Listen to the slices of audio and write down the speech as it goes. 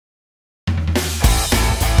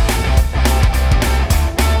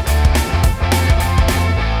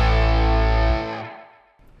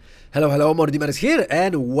Hello, Mordimer is here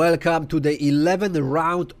and welcome to the 11th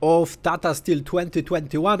round of TATA Steel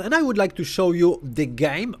 2021, and I would like to show you the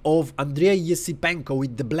game of Andrey Esipenko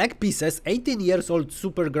with the black pieces, 18 years old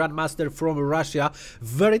super grandmaster from Russia,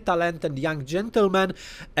 very talented young gentleman,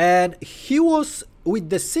 and he was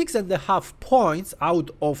with the 6.5 points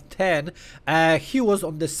out of 10, he was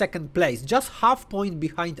on the second place, just half point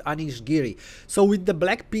behind Anish Giri. So with the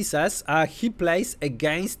black pieces, he plays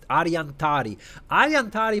against Aryan Tari.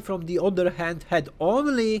 Aryan Tari, from the other hand, had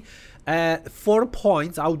only 4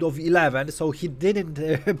 points out of 11, so he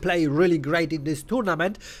didn't play really great in this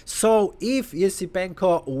tournament. So if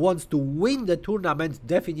Esipenko wants to win the tournament,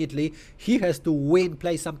 definitely he has to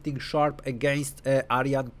play something sharp against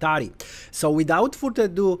Aryan Tari. So without further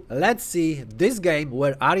ado, let's see this game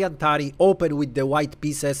where Aryan Tari opened with the white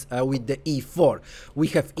pieces with the e4. We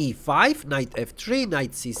have e5, knight f3,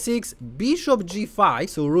 knight c6, bishop g5,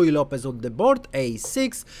 so Ruy Lopez on the board,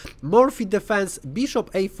 a6, Morphy defense,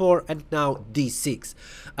 bishop a4, and now d6.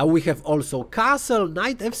 We have also castle,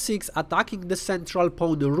 knight f6, attacking the central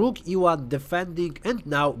pawn, rook e1 defending, and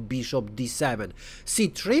now bishop d7.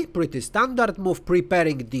 c3, pretty standard move,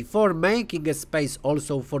 preparing d4, making a space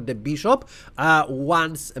also for the bishop.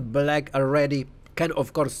 Once black already can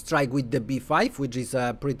of course strike with the b5, which is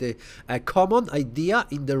a pretty common idea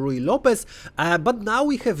in the Ruy Lopez, but now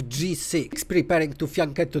we have g6 preparing to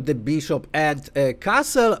fianchetto the bishop and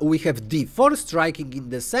castle. We have d4 striking in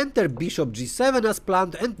the center, bishop g7 as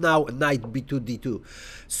planned, and now knight b2 d2.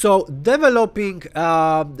 So developing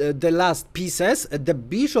the last pieces, the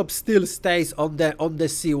bishop still stays on the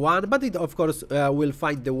c1, but it of course will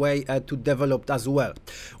find the way to develop as well.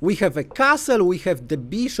 We have a castle, we have the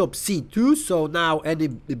bishop c2, so now any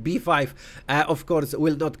b5 of course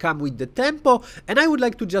will not come with the tempo, and I would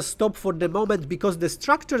like to just stop for the moment because the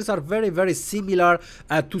structures are very similar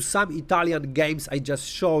to some Italian games I just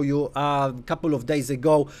showed you a couple of days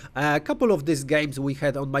ago. A couple of these games we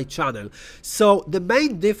had on my channel. So the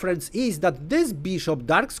main difference is that this bishop,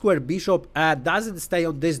 dark square bishop, doesn't stay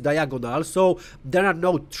on this diagonal, so there are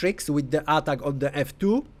no tricks with the attack on the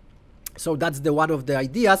f2. So that's the one of the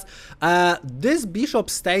ideas. This bishop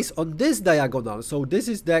stays on this diagonal, so this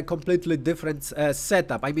is the completely different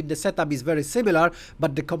setup. I mean, the setup is very similar,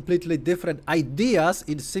 but the completely different ideas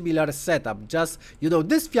in similar setup. Just, you know,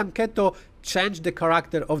 this fianchetto change the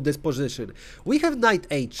character of this position. We have knight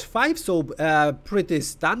h5, so pretty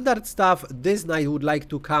standard stuff. This knight would like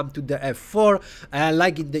to come to the f4,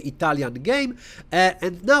 like in the Italian game,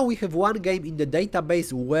 and now we have one game in the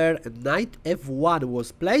database where knight f1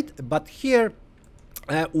 was played, but here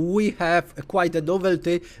we have quite a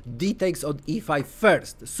novelty, d takes on e5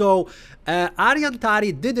 first. So Aryan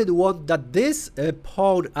Tari didn't want that this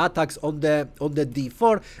pawn attacks on the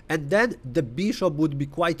d4, and then the bishop would be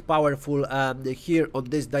quite powerful here on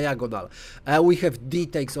this diagonal. We have d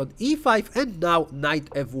takes on e5, and now knight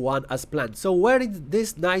f1 as planned. So where is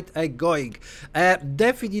this knight going?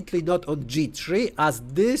 Definitely not on g3, as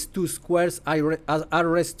these two squares are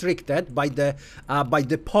restricted by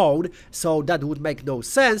the pawn, so that would make no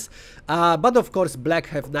sense. But of course black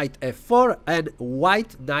have knight f4 and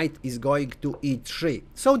white knight is going to e3.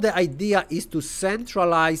 So the idea is to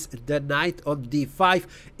centralize the knight on d5.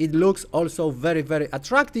 It looks also very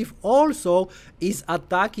attractive. Also is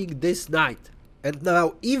attacking this knight. And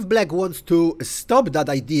now, if black wants to stop that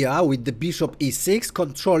idea with the bishop e6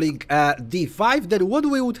 controlling d5, then what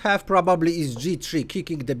we would have probably is g3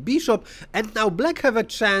 kicking the bishop, and now black have a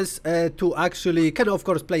chance to actually can of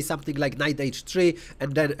course play something like knight h3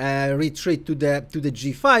 and then retreat to the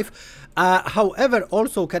g5. However,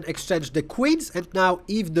 also can exchange the queens, and now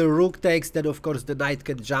if the rook takes, then of course the knight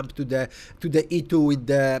can jump to the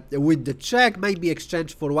e2 with the check, maybe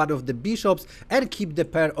exchange for one of the bishops and keep the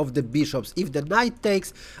pair of the bishops. If the knight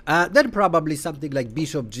takes, then probably something like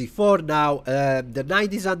bishop g4. Now the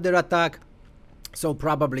knight is under attack, so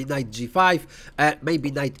probably knight g5,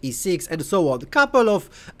 maybe knight e6, and so on. Couple of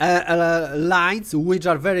lines which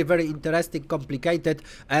are very interesting, complicated,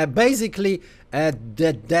 basically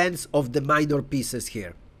the dance of the minor pieces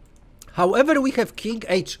here. However, we have king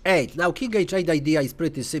h8. Now, king h8 idea is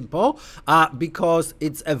pretty simple because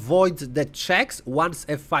it avoids the checks once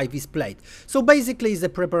f5 is played. So basically, it's a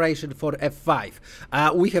preparation for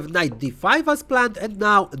f5. We have knight d5 as planned, and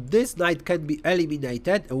now this knight can be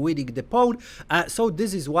eliminated, winning the pawn. So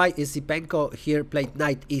this is why Esipenko here played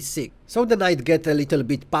knight e6. So the knight get a little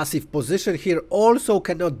bit passive position here. Also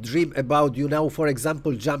cannot dream about, you know, for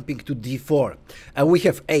example, jumping to d4. We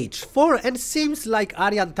have h4, and seems like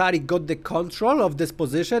Aryan Tari got got the control of this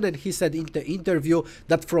position, and he said in the interview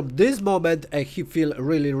that from this moment he feel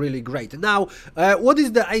really great. Now, what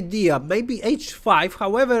is the idea? Maybe h5.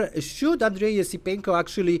 However, should Andrey Esipenko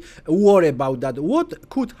actually worry about that? What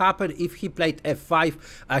could happen if he played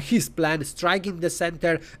f5? His plan, strike in the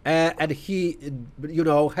center, and he, you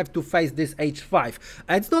know, have to face this h5.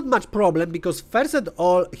 It's not much problem, because first of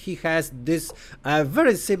all, he has this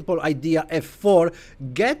very simple idea, f4,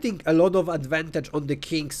 getting a lot of advantage on the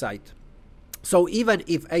king side. So even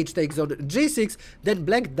if h takes on g6, then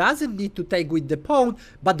black doesn't need to take with the pawn,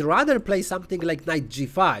 but rather play something like knight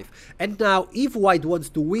g5. And now if white wants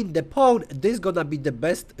to win the pawn, this gonna be the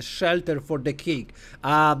best shelter for the king.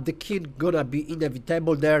 The king gonna be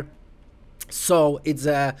inevitable there. So it's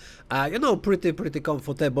a you know, pretty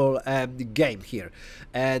comfortable game here,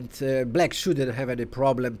 and black shouldn't have any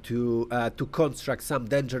problem to construct some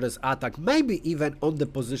dangerous attack, maybe even on the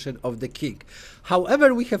position of the king.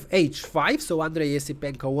 However, we have h5, so Andrey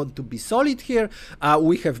Esipenko want to be solid here.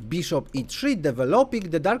 We have bishop e3 developing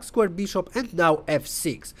the dark square bishop, and now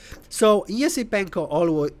f6. So Esipenko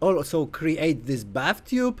also create this bath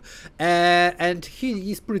tube, and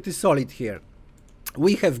he is pretty solid here.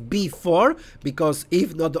 We have b4, because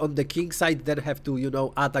if not on the king side, then have to, you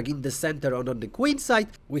know, attack in the center or on the queen side.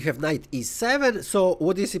 We have knight e7. So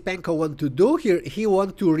what Esipenko want to do here? He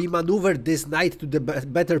want to remaneuver this knight to the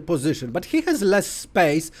better position, but he has less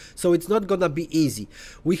space, so it's not gonna be easy.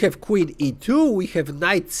 We have queen e2. We have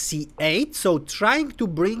knight c8. So trying to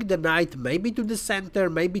bring the knight maybe to the center,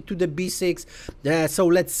 maybe to the b6. So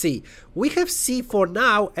let's see. We have c4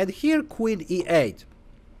 now, and here queen e8.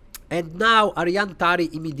 And now Aryan Tari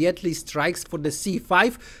immediately strikes for the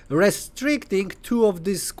c5, restricting two of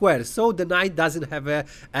these squares, so the knight doesn't have a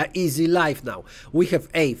easy life now. We have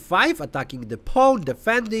a5, attacking the pawn,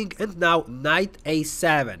 defending, and now knight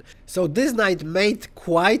a7. So this knight made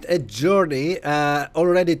quite a journey,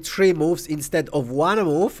 already 3 moves instead of 1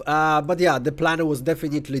 move, but yeah, the plan was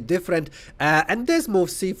definitely different, and this move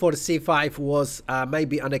c4, c5 was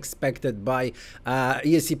maybe unexpected by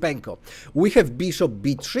Esipenko. We have bishop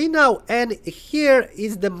b3 now, and here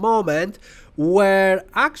is the moment where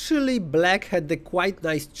actually black had the quite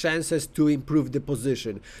nice chances to improve the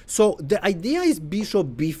position. So the idea is bishop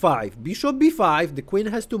b5. Bishop b5, the queen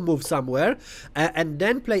has to move somewhere, and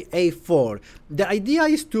then play a4. The idea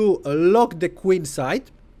is to lock the queen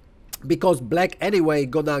side, because black anyway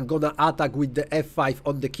gonna attack with the f5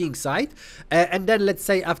 on the king side, and then let's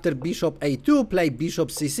say after bishop a2 play bishop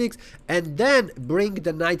c6, and then bring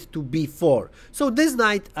the knight to b4. So this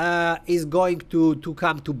knight is going to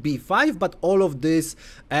come to b5, but all of this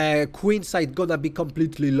queen side gonna be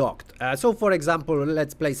completely locked. So for example,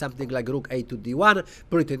 let's play something like rook a to d1,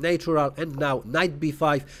 pretty natural, and now knight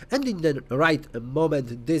b5, and in the right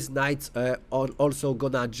moment this knight's also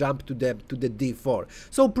gonna jump to the d4.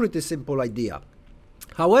 So pretty simple idea.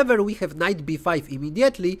 However, we have knight b5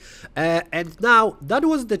 immediately, and now that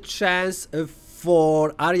was the chance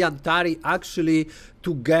for Aryan Tari actually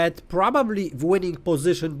to get probably winning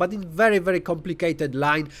position, but in very complicated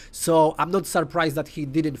line, so I'm not surprised that he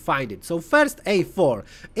didn't find it. So first a4,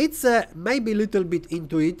 it's maybe a little bit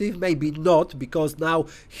intuitive, maybe not, because now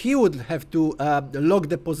he would have to lock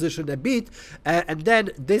the position a bit, and then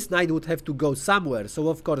this knight would have to go somewhere. So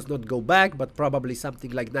of course not go back, but probably something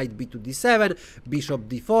like knight b to d7, bishop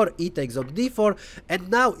d4, e takes on d4, and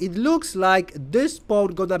now it looks like this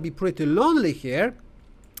pawn gonna be pretty lonely here.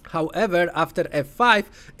 However, after f5,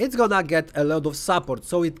 it's gonna get a lot of support,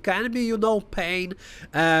 so it can be, you know,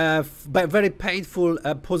 very painful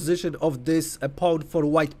position of this pawn for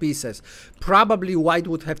white pieces. Probably white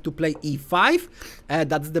would have to play e5,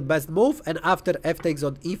 that's the best move, and after f takes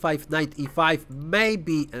on e5, knight e5,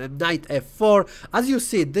 maybe knight f4. As you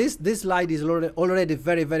see, this line is already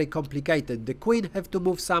very complicated. The queen have to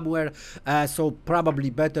move somewhere, so probably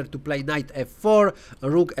better to play knight f4,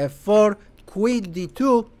 rook f4, queen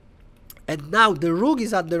d2, and now the rook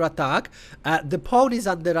is under attack, the pawn is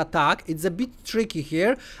under attack. It's a bit tricky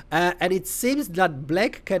here, and it seems that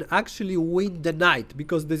black can actually win the knight,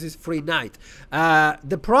 because this is free knight.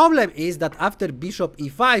 The problem is that after bishop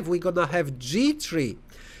e5, we're gonna have g3.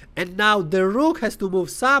 And now the rook has to move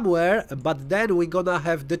somewhere, but then we're gonna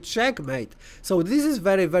have the checkmate. So this is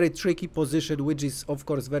very tricky position, which is of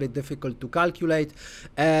course very difficult to calculate.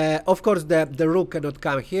 Of course the rook cannot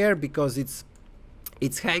come here, because it's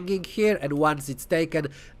it's hanging here, and once it's taken,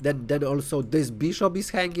 then also this bishop is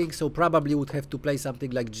hanging, so probably would have to play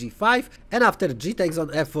something like g5, and after g takes on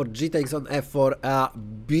f4, g takes on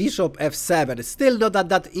f4, bishop f7. Still not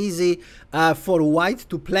that easy for white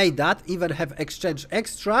to play that, even have exchange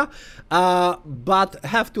extra, but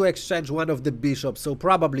have to exchange one of the bishops, so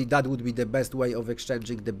probably that would be the best way of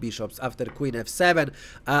exchanging the bishops. After queen f7,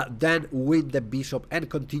 then win the bishop and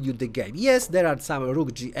continue the game. Yes, there are some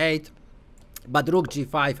rook g8, but rook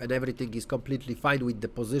g5 and everything is completely fine with the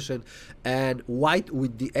position, and white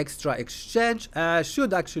with the extra exchange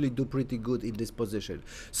should actually do pretty good in this position.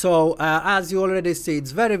 So as you already see,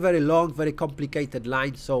 it's very long, very complicated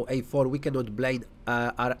line, so a4 we cannot blame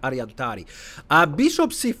Aryan Tari.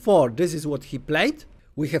 Bishop c4, this is what he played.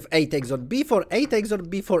 We have a takes on b4, a takes on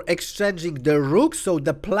b4, exchanging the rook. So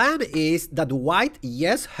the plan is that white,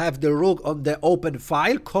 yes, have the rook on the open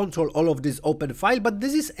file, control all of this open file, but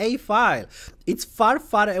this is a file. It's far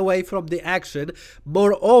away from the action.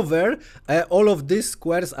 Moreover, all of these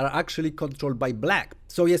squares are actually controlled by black.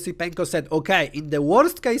 So Esipenko said, okay, in the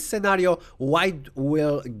worst case scenario, white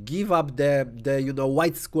will give up the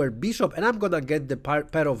white square bishop, and I'm gonna get the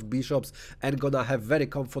pair of bishops and gonna have very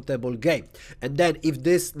comfortable game. And then if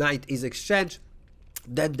this knight is exchanged,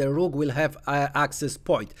 then the rook will have access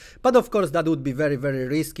point. But of course that would be very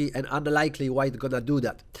risky and unlikely white gonna do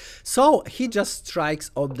that. So he just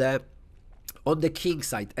strikes on the king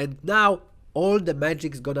side, and now all the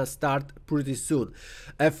magic's gonna start pretty soon.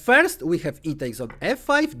 First we have e takes on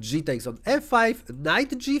f5, g takes on f5, knight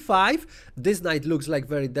g5. This knight looks like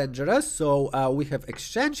very dangerous, so we have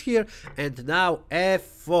exchange here, and now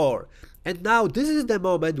f4. And now this is the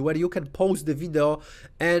moment where you can pause the video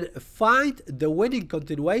and find the winning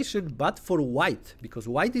continuation, but for white, because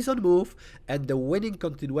white is on move, and the winning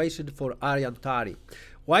continuation for Aryan Tari,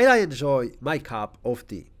 while I enjoy my cup of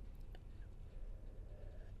tea.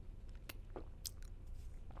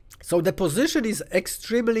 So the position is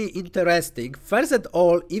extremely interesting. First of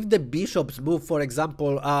all, if the bishops move, for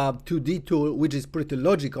example, to d2, which is pretty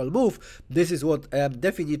logical move, this is what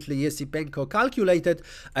definitely Esipenko calculated.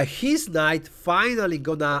 His knight finally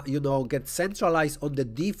gonna, get centralized on the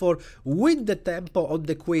d4 with the tempo on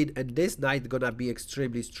the queen, and this knight gonna be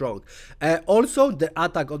extremely strong. Also, the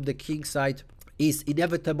attack on the king side is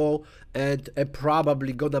inevitable and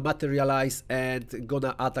probably gonna materialize and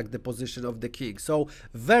gonna attack the position of the king. So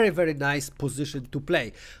very nice position to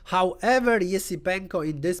play. However, Esipenko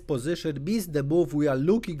in this position missed the move we are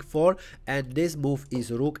looking for, and this move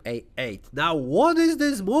is rook a8. Now what is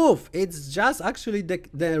this move? It's just actually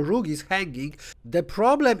the rook is hanging. The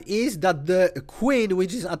problem is that the queen,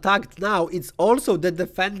 which is attacked now, it's also the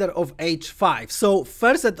defender of h5. So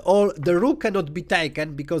first of all, the rook cannot be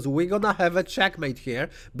taken because we're gonna have a checkmate here.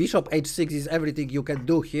 Bishop h6 is everything you can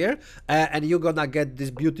do here, and you're gonna get this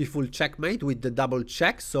beautiful checkmate with the double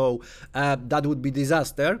check, so that would be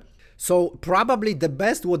disaster. So probably the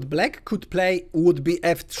best what black could play would be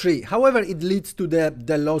f3. However, it leads to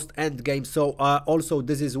the lost endgame, so also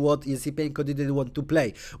this is what Esipenko didn't want to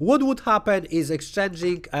play. What would happen is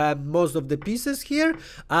exchanging most of the pieces here,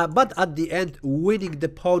 but at the end winning the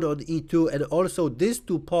pawn on e2, and also these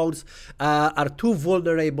two pawns are too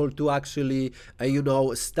vulnerable to actually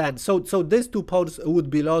stand. So these two pawns would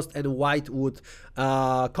be lost, and white would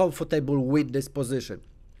comfortably win this position.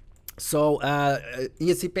 So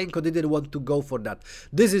Esipenko didn't want to go for that.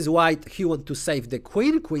 This is why he want to save the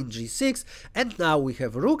queen, queen g6, and now we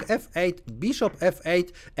have rook f8, bishop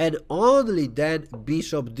f8, and only then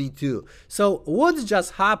bishop d2. So what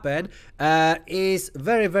just happened is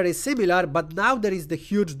very similar, but now there is the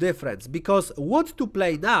huge difference, because what to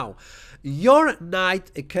play now? Your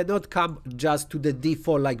knight cannot come just to the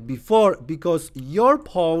d4 like before, because your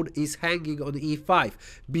pawn is hanging on e5.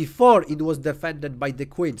 Before it was defended by the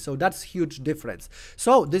queen, so that's huge difference.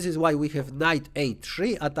 So this is why we have knight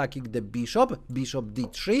a3 attacking the bishop, bishop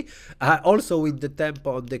d3, also with the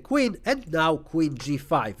tempo on the queen, and now queen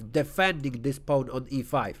g5, defending this pawn on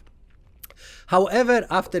e5. However,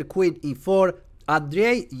 after queen e4,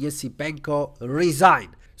 Andrey Esipenko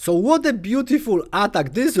resigned. So what a beautiful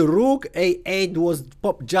attack. This rook a8 was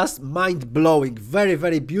just mind-blowing,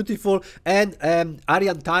 very beautiful. And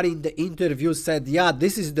Aryan Tari in the interview said, yeah,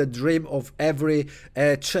 this is the dream of every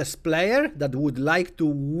chess player that would like to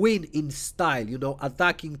win in style,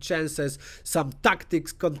 attacking chances, some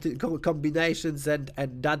tactics combinations, and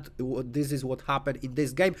this is what happened in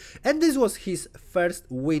this game. And this was his first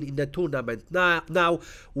win in the tournament. Now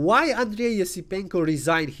why Andrey Esipenko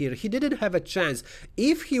resigned here? He didn't have a chance.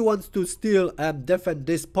 If he wants to still defend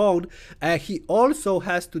this pawn, he also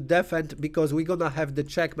has to defend, because we're gonna have the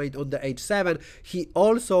checkmate on the h7. He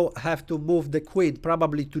also have to move the queen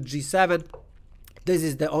probably to g7. This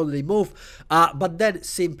is the only move, but then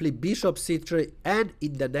simply bishop c3, and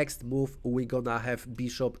in the next move we're gonna have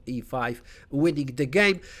bishop e5, winning the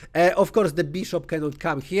game. Of course, the bishop cannot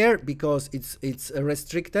come here because it's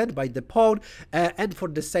restricted by the pawn, and for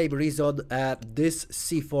the same reason this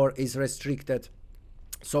c4 is restricted.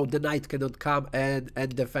 So the knight cannot come and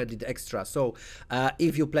defend it extra. So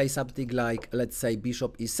if you play something like, let's say,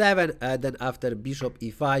 bishop e7, then after bishop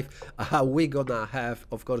e5, we're gonna have,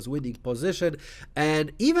 of course, winning position.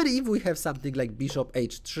 And even if we have something like bishop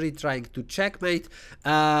h3 trying to checkmate,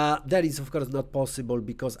 that is, of course, not possible,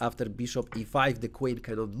 because after bishop e5, the queen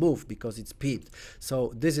cannot move because it's pinned.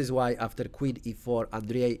 So this is why after queen e4,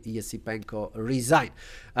 Andrey Esipenko resigned.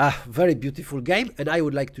 Very beautiful game, and I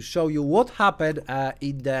would like to show you what happened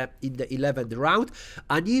in the 11th round.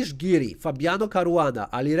 Anish Giri, Fabiano Caruana,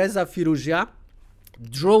 Alireza Firouzja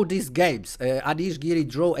draw these games. Anish Giri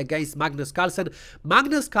draw against Magnus Carlsen.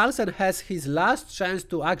 Magnus Carlsen has his last chance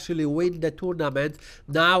to actually win the tournament.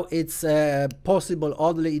 Now it's possible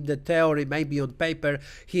only in the theory, maybe on paper.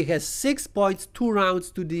 He has 6 points, 2 rounds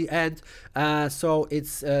to the end, so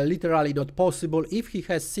it's literally not possible. If he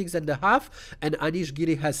has 6.5 and Anish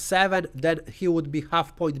Giri has 7, then he would be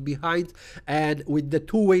half point behind, and with the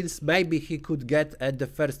 2 wins maybe he could get at the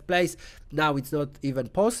first place. Now it's not even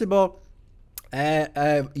possible.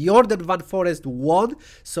 Jordan Van Forest won,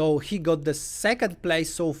 so he got the 2nd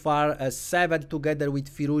place so far, 7 together with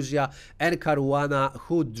Firouzja and Caruana,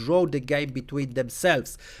 who drew the game between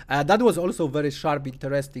themselves. That was also very sharp,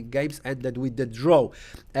 interesting games, ended with the draw.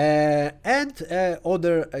 As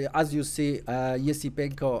you see,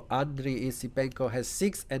 Esipenko, Andrey Esipenko has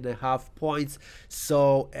 6.5 points,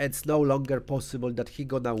 so it's no longer possible that he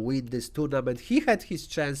gonna win this tournament. He had his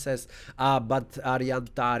chances, but Aryan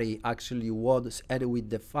Tari actually won, and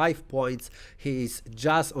with the 5 points he is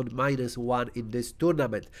just on -1 in this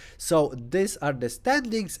tournament. So these are the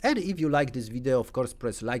standings, and if you like this video, of course,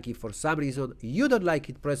 press like. If for some reason you don't like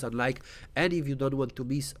it, press unlike, and if you don't want to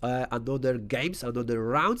miss another games, another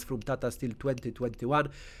rounds from TATA Steel 2021,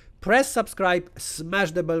 press subscribe,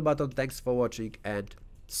 smash the bell button. Thanks for watching, and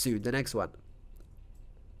see you in the next one.